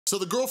So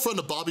the girlfriend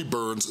of Bobby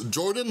Burns,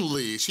 Jordanne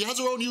Leigh, she has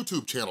her own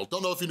YouTube channel.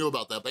 Don't know if you knew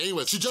about that, but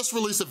anyway, she just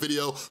released a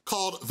video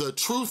called The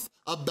Truth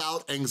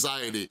About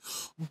Anxiety.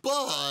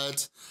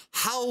 But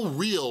how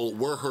real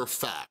were her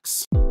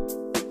facts?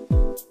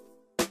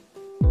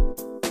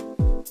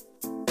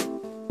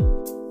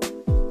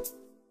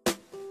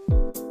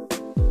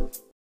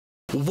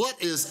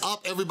 What is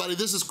up, everybody?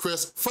 This is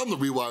Chris from The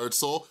Rewired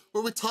Soul,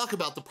 where we talk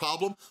about the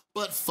problem,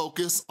 but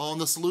focus on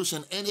the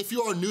solution. And if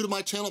you are new to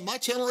my channel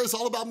is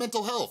all about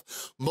mental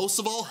health. Most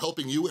of all,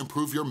 helping you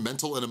improve your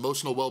mental and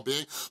emotional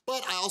well-being,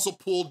 but I also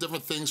pull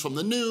different things from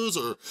the news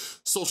or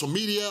social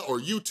media or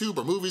YouTube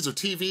or movies or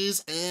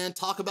TVs and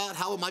talk about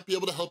how it might be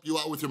able to help you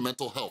out with your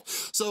mental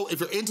health. So if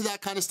you're into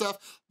that kind of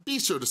stuff, be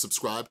sure to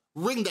subscribe,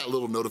 ring that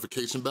little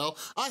notification bell.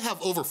 I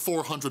have over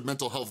 400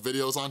 mental health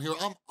videos on here.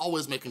 I'm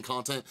always making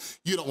content.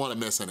 You don't wanna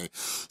miss any.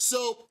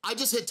 So I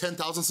just hit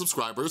 10,000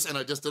 subscribers and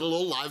I just did a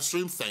little live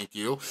stream, thank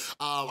you.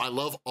 I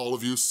love all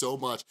of you so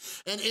much.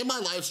 And in my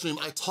live stream,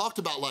 I talked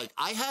about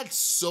I had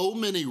so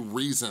many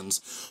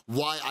reasons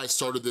why I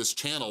started this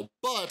channel,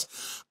 but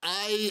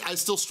I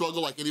still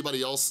struggle like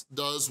anybody else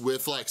does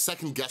with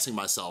second guessing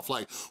myself.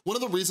 One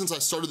of the reasons I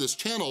started this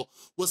channel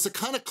was to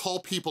kind of call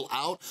people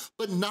out,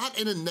 but not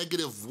in a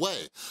negative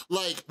way.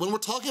 When we're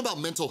talking about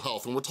mental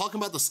health, when we're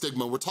talking about the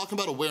stigma, we're talking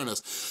about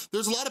awareness,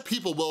 there's a lot of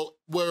people,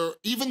 where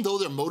even though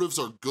their motives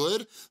are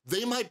good,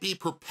 they might be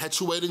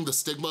perpetuating the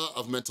stigma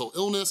of mental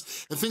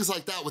illness and things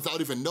like that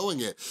without even knowing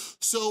it.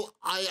 So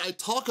I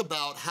talk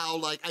about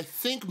how I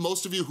think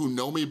most of you who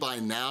know me by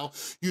now,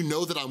 you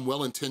know that I'm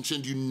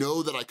well-intentioned, you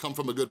know that I come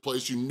from a good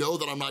place, you know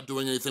that I'm not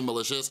doing anything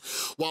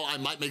malicious. While I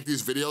might make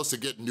these videos to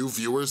get new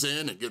viewers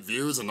in and get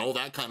views and all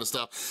that kind of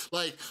stuff,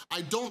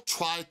 I don't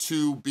try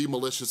to be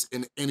malicious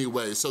in any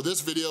way. So this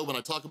video, when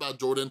I talk about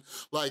Jordan,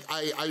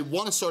 I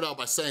wanna start out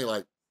by saying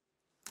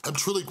I'm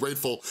truly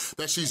grateful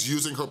that she's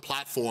using her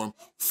platform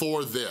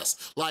for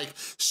this.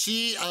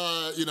 She,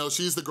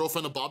 she's the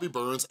girlfriend of Bobby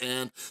Burns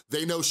and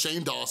they know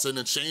Shane Dawson,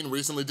 and Shane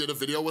recently did a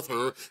video with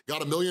her, got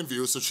 1 million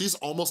views, so she's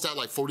almost at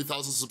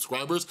 40,000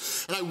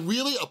 subscribers. And I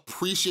really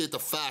appreciate the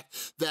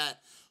fact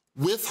that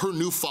with her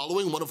new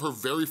following, one of her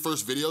very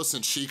first videos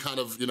since she kind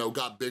of,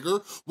 got bigger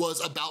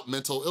was about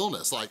mental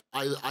illness.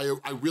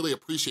 I really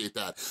appreciate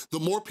that. The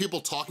more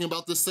people talking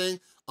about this thing,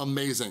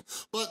 amazing.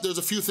 But there's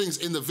a few things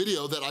in the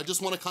video that I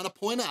just wanna kind of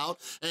point out,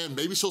 and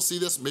maybe she'll see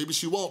this, maybe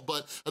she won't,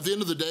 but at the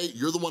end of the day,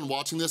 you're the one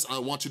watching this, and I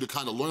want you to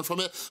kind of learn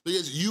from it,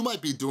 because you might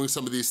be doing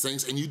some of these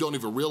things and you don't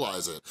even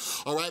realize it,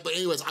 all right? But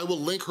anyways, I will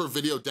link her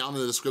video down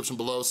in the description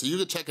below so you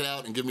can check it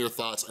out and give me your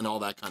thoughts and all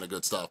that kind of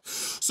good stuff.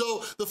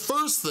 So the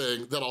first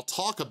thing that I'll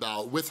talk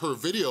about with her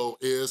video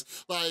is,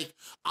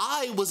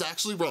 I was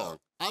actually wrong.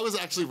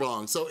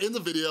 So in the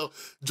video,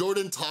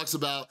 Jordan talks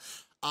about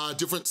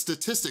different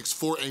statistics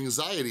for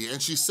anxiety.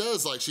 And she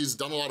says she's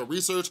done a lot of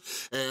research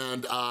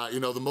and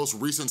the most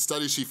recent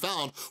studies she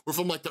found were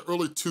from the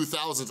early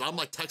 2000s. I'm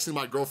texting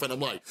my girlfriend,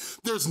 I'm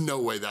there's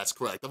no way that's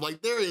correct. I'm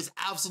there is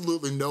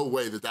absolutely no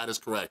way that that is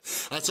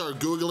correct. And I started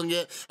Googling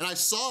it and I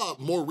saw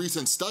more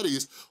recent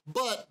studies,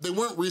 but they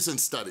weren't recent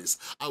studies.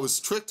 I was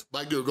tricked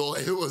by Google.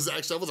 It was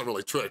actually, I wasn't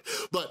really tricked,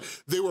 but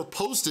they were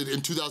posted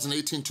in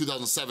 2018,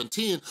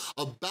 2017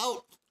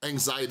 about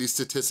anxiety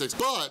statistics,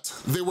 but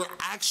they were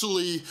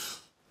actually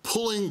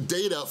pulling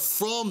data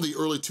from the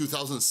early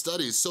 2000s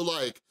studies. So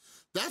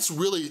that's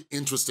really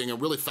interesting and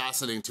really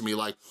fascinating to me.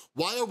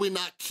 Why are we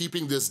not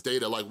keeping this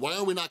data? Why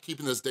are we not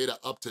keeping this data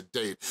up to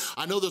date?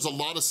 I know there's a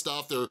lot of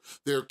stuff,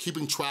 they're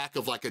keeping track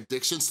of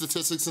addiction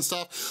statistics and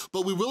stuff,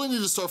 but we really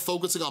need to start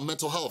focusing on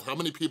mental health. How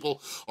many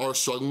people are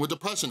struggling with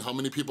depression? How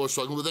many people are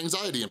struggling with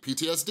anxiety and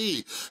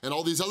PTSD and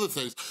all these other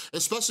things,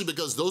 especially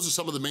because those are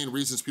some of the main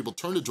reasons people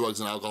turn to drugs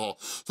and alcohol.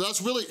 So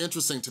that's really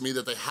interesting to me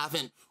that they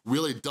haven't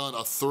really done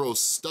a thorough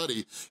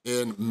study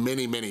in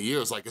many, many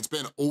years. It's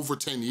been over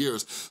 10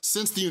 years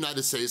since the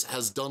United States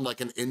has done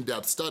an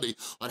in-depth study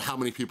on how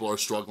many people are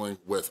struggling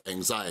with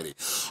anxiety,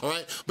 all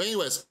right? But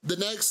anyways, the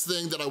next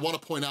thing that I wanna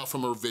point out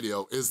from her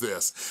video is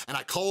this, and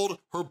I called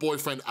her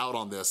boyfriend out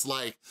on this,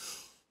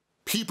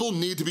 people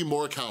need to be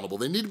more accountable.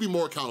 They need to be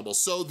more accountable.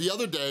 So the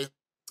other day,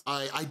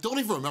 I don't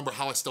even remember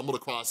how I stumbled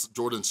across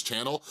Jordan's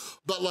channel,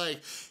 but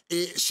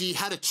she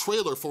had a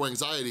trailer for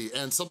anxiety,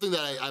 and something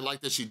that I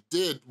like that she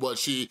did was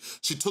she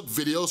took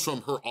videos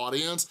from her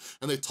audience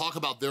and they talk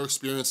about their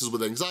experiences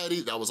with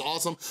anxiety. That was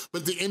awesome.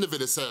 But at the end of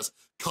it, it says,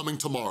 coming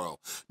tomorrow.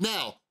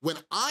 Now, when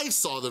I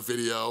saw the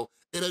video,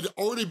 it had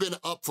already been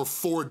up for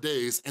 4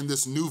 days and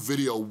this new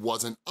video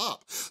wasn't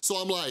up. So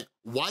I'm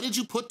why did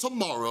you put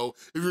tomorrow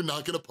if you're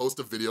not gonna post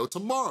a video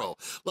tomorrow?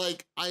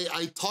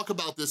 I talk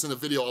about this in a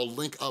video, I'll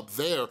link up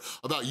there,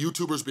 about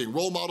YouTubers being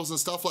role models and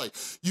stuff.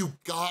 You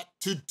got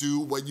to do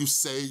what you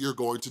say you're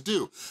going to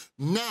do.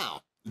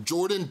 Now,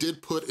 Jordan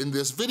did put in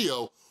this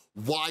video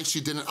why she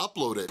didn't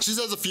upload it. She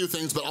says a few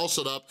things, but I'll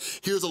shut up.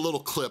 Here's a little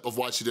clip of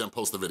why she didn't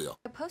post the video.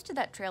 I posted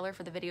that trailer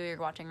for the video you're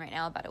watching right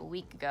now about a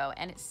week ago,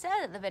 and it said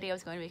that the video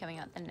is going to be coming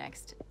out the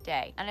next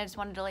day. And I just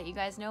wanted to let you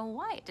guys know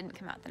why it didn't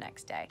come out the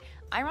next day.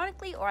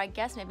 Ironically, or I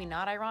guess maybe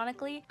not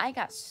ironically, I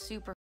got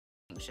super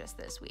anxious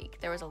this week.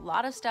 There was a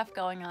lot of stuff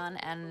going on,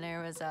 and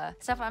there was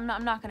stuff I'm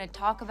not gonna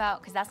talk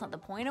about because that's not the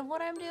point of what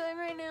I'm doing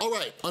right now. All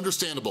right,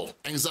 understandable.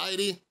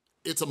 Anxiety,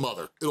 it's a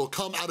mother. It'll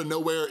come out of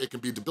nowhere, it can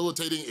be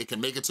debilitating, it can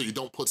make it so you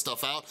don't put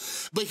stuff out.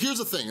 But here's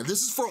the thing, and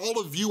this is for all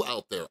of you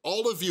out there,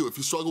 all of you, if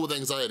you struggle with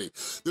anxiety,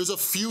 there's a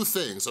few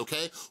things,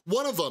 okay?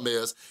 One of them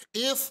is,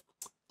 if,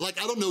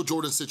 like, I don't know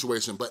Jordan's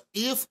situation, but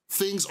if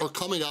things are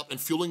coming up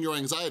and fueling your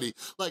anxiety,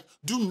 like,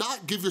 do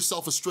not give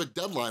yourself a strict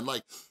deadline.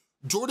 Like,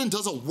 Jordan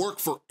doesn't work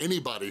for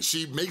anybody.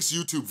 She makes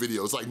YouTube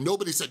videos. Like,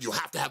 nobody said you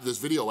have to have this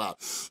video out.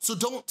 So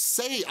don't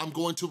say I'm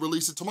going to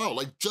release it tomorrow.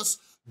 Like,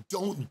 just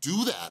don't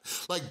do that.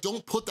 Like,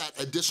 don't put that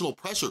additional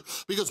pressure,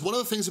 because one of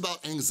the things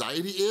about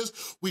anxiety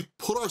is we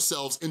put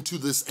ourselves into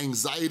this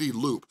anxiety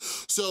loop.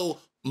 So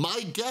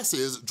my guess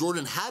is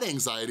Jordan had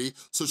anxiety,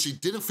 so she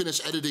didn't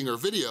finish editing her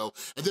video,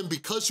 and then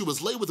because she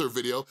was late with her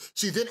video,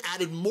 she then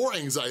added more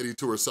anxiety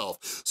to herself.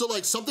 So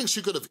like something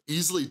she could have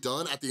easily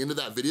done at the end of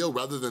that video,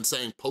 rather than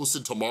saying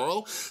posted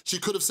tomorrow, she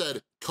could have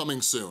said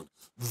coming soon.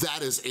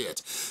 That is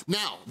it.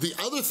 Now, the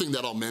other thing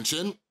that I'll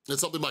mention, and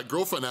something my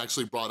girlfriend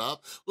actually brought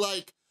up,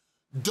 like,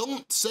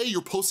 don't say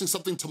you're posting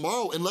something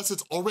tomorrow unless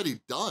it's already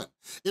done.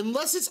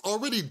 Unless it's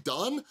already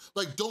done,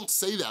 like, don't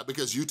say that,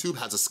 because YouTube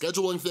has a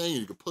scheduling thing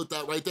and you can put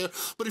that right there.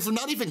 But if you're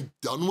not even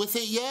done with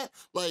it yet,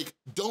 like,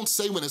 don't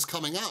say when it's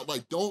coming out.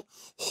 Like, don't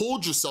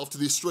hold yourself to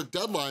these strict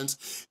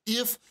deadlines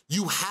if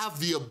you have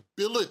the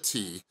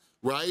ability,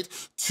 right,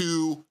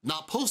 to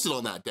not post it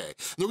on that day.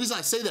 And the reason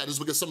I say that is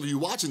because some of you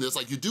watching this,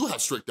 like, you do have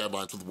strict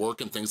deadlines with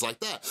work and things like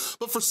that.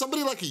 But for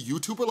somebody like a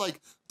YouTuber, like,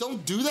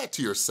 don't do that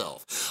to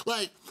yourself.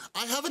 Like,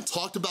 I haven't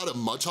talked about it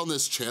much on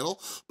this channel,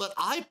 but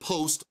I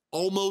post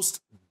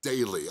almost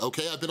daily,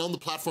 okay? I've been on the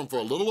platform for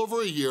a little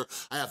over a year.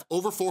 I have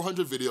over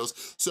 400 videos.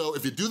 So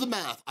if you do the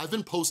math, I've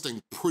been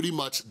posting pretty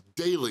much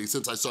daily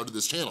since I started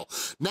this channel.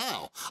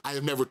 Now, I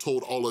have never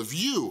told all of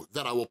you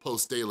that I will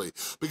post daily,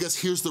 because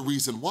here's the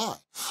reason why.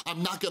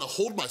 I'm not gonna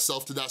hold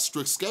myself to that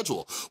strict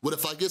schedule. What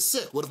if I get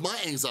sick? What if my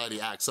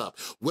anxiety acts up?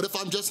 What if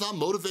I'm just not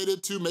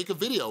motivated to make a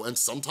video? And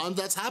sometimes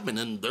that's happened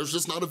and there's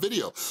just not a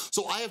video.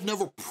 So I have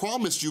never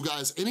promised you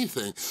guys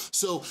anything.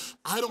 So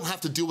I don't have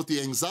to deal with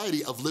the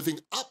anxiety of living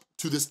up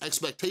to this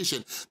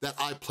expectation that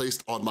I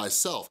placed on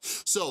myself.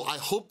 So I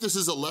hope this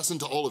is a lesson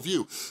to all of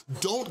you.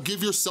 Don't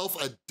give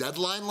yourself a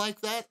deadline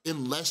like that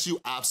unless you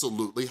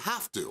absolutely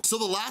have to. So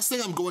the last thing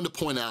I'm going to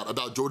point out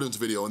about Jordan's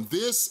video, and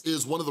this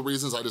is one of the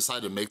reasons I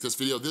decided to make this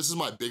video, this is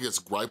my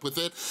biggest gripe with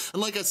it,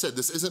 and like I said,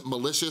 this isn't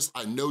malicious.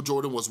 I know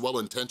Jordan was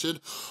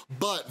well-intentioned,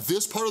 but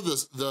this part of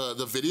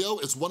the video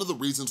is one of the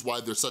reasons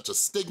why there's such a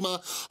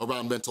stigma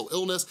around mental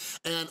illness,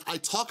 and I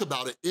talk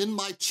about it in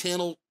my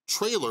channel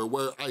trailer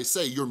where I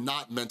say you're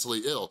not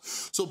mentally ill.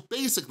 So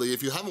basically,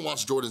 if you haven't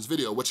watched Jordan's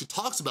video, what she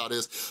talks about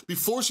is,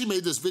 before she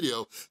made this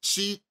video,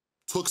 she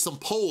took some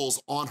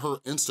polls on her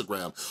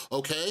Instagram,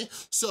 okay?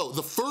 So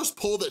the first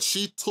poll that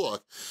she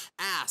took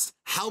asked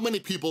how many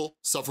people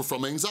suffer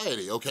from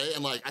anxiety, okay?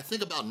 And like, I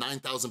think about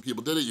 9,000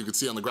 people did it. You can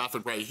see on the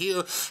graphic right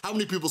here, how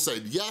many people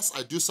said, yes,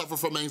 I do suffer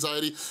from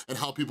anxiety, and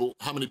how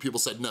many people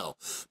said no.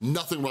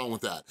 Nothing wrong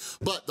with that.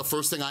 But the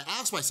first thing I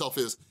asked myself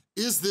is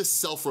this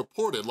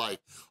self-reported? Like,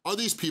 are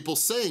these people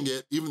saying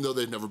it even though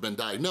they've never been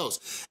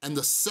diagnosed? And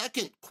the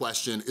second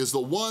question is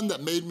the one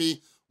that made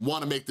me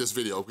wanna make this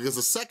video, because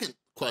the second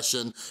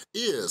question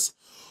is,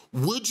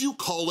 would you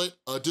call it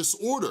a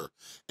disorder?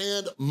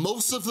 And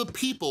most of the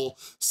people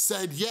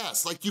said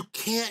yes. Like, you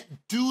can't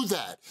do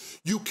that.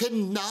 You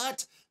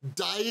cannot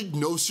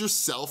diagnose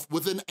yourself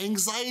with an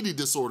anxiety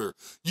disorder.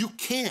 You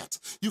can't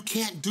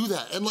do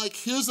that. And like,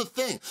 here's the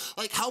thing,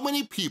 like how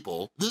many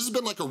people, this has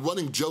been like a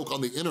running joke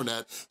on the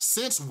internet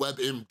since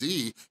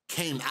WebMD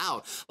came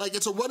out. Like,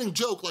 it's a running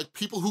joke, like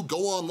people who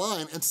go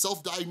online and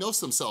self-diagnose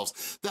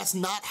themselves. That's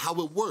not how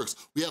it works.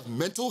 We have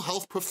mental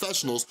health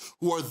professionals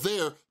who are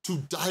there to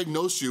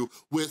diagnose you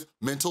with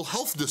mental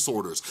health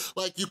disorders.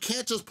 Like, you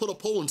can't just put a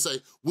poll and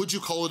say, would you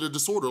call it a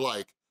disorder?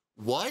 Like,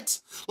 what?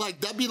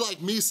 Like, that'd be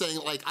like me saying,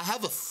 like, I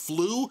have a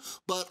flu,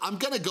 but I'm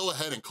gonna go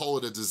ahead and call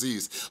it a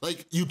disease.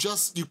 Like, you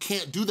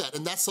can't do that.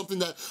 And that's something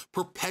that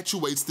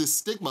perpetuates this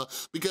stigma,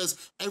 because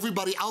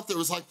everybody out there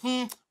is like,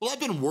 well, I've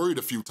been worried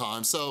a few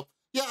times, so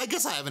yeah, I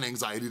guess I have an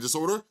anxiety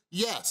disorder.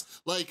 Yes,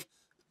 like,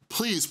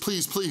 please,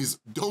 please, please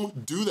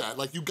don't do that.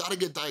 Like, you gotta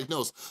get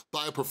diagnosed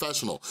by a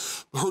professional.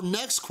 Her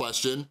next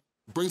question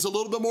brings a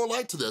little bit more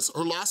light to this.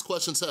 Her last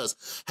question says,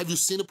 have you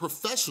seen a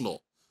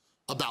professional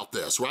about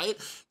this, right?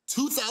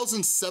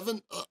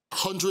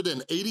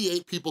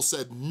 2,788 people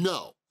said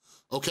no,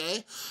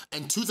 okay?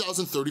 And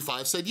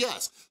 2,035 said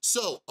yes.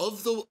 So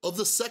of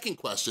the second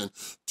question,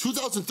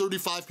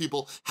 2,035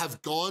 people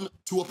have gone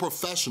to a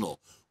professional.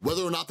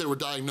 Whether or not they were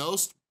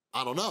diagnosed,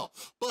 I don't know.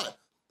 But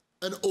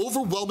an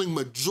overwhelming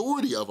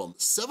majority of them,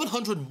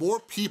 700 more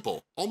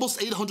people,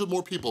 almost 800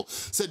 more people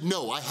said,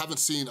 no, I haven't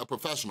seen a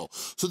professional.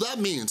 So that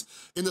means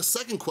in the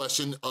second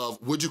question of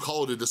would you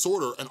call it a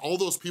disorder, and all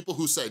those people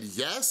who said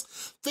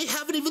yes, they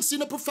haven't even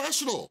seen a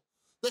professional.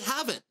 They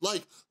haven't.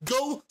 Like,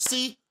 go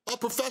see a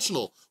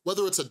professional,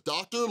 whether it's a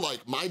doctor,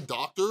 like my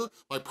doctor,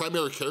 my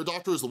primary care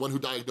doctor is the one who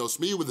diagnosed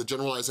me with a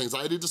generalized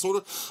anxiety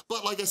disorder,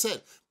 but like I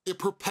said, it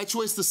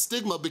perpetuates the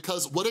stigma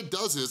because what it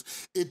does is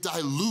it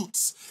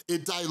dilutes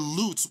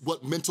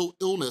what mental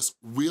illness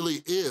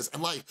really is.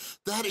 And like,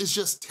 that is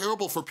just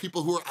terrible for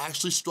people who are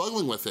actually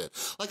struggling with it.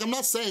 Like, I'm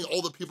not saying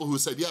all the people who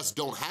said yes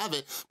don't have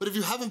it, but if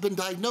you haven't been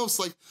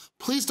diagnosed, like,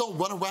 please don't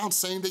run around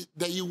saying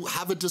that you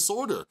have a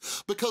disorder.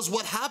 Because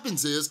what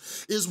happens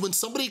is when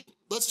somebody,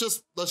 let's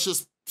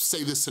just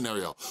say this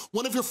scenario.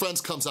 One of your friends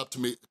comes up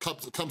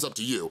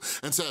to you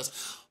and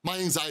says, my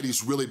anxiety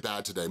is really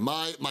bad today.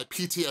 My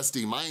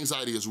PTSD, my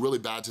anxiety is really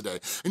bad today.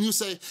 And you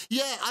say,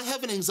 yeah, I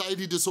have an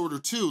anxiety disorder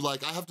too.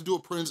 Like, I have to do a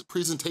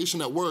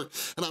presentation at work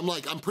and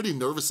I'm pretty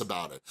nervous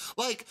about it.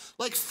 Like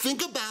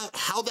think about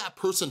how that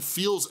person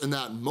feels in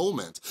that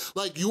moment.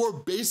 Like, you are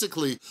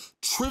basically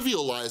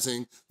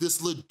trivializing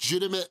this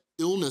legitimate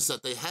illness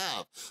that they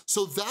have.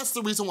 So that's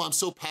the reason why I'm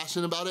so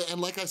passionate about it.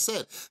 And like I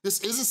said, this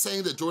isn't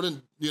saying that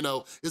Jordan,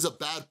 is a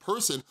bad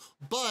person,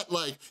 but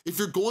like, if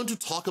you're going to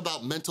talk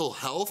about mental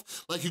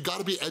health, like, you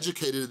gotta be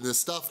educated in this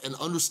stuff and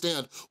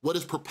understand what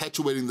is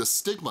perpetuating the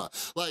stigma.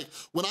 Like,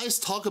 when I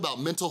talk about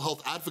mental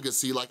health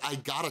advocacy, like, I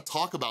gotta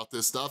talk about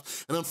this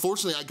stuff. And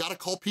unfortunately, I gotta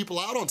call people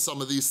out on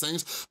some of these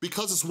things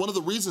because it's one of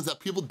the reasons that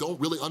people don't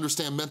really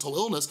understand mental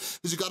illness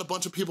is you got a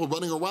bunch of people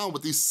running around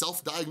with these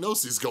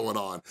self-diagnoses going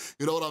on.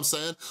 You know what I'm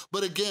saying?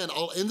 But again,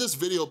 I'll end this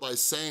video by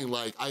saying,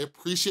 like, I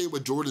appreciate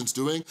what Jordan's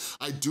doing.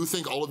 I do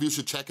think all of you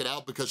should check it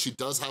out because she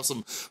does have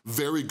some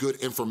very good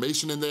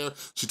information in there.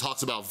 She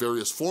talks about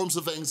various forms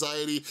of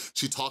anxiety.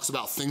 She talks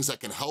about things that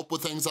can help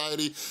with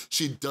anxiety.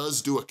 She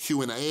does do a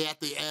Q&A at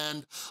the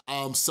end.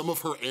 Some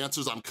of her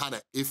answers I'm kind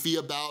of iffy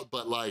about,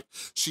 but like,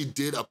 she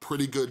did a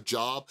pretty good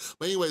job.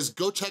 But anyways,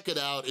 go check it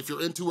out. If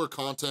you're into her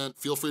content,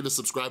 feel free to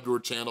subscribe to her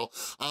channel.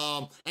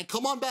 And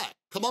come on back.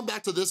 Come on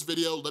back to this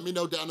video. Let me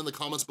know down in the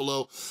comments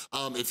below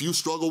if you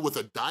struggle with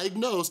a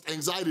diagnosed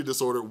anxiety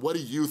disorder, what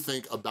do you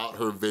think about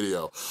her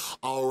video?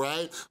 All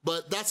right,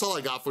 but that's all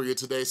I got for you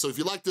today. So if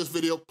you like this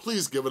video,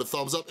 please give it a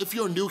thumbs up. If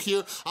you're new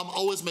here, I'm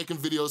always making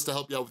videos to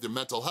help you out with your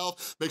mental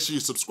health. Make sure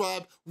you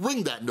subscribe,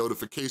 ring that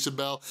notification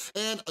bell,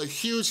 and a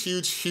huge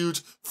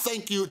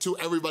thank you to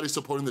everybody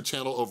supporting the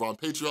channel over on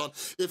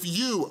Patreon. If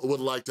you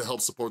would like to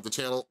help support the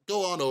channel,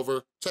 go on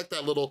over, check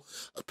that little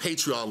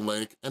Patreon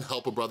link and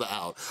help a brother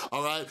out,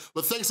 all right?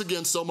 But thanks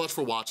again so much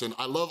for watching.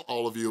 I love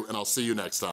all of you, and I'll see you next time.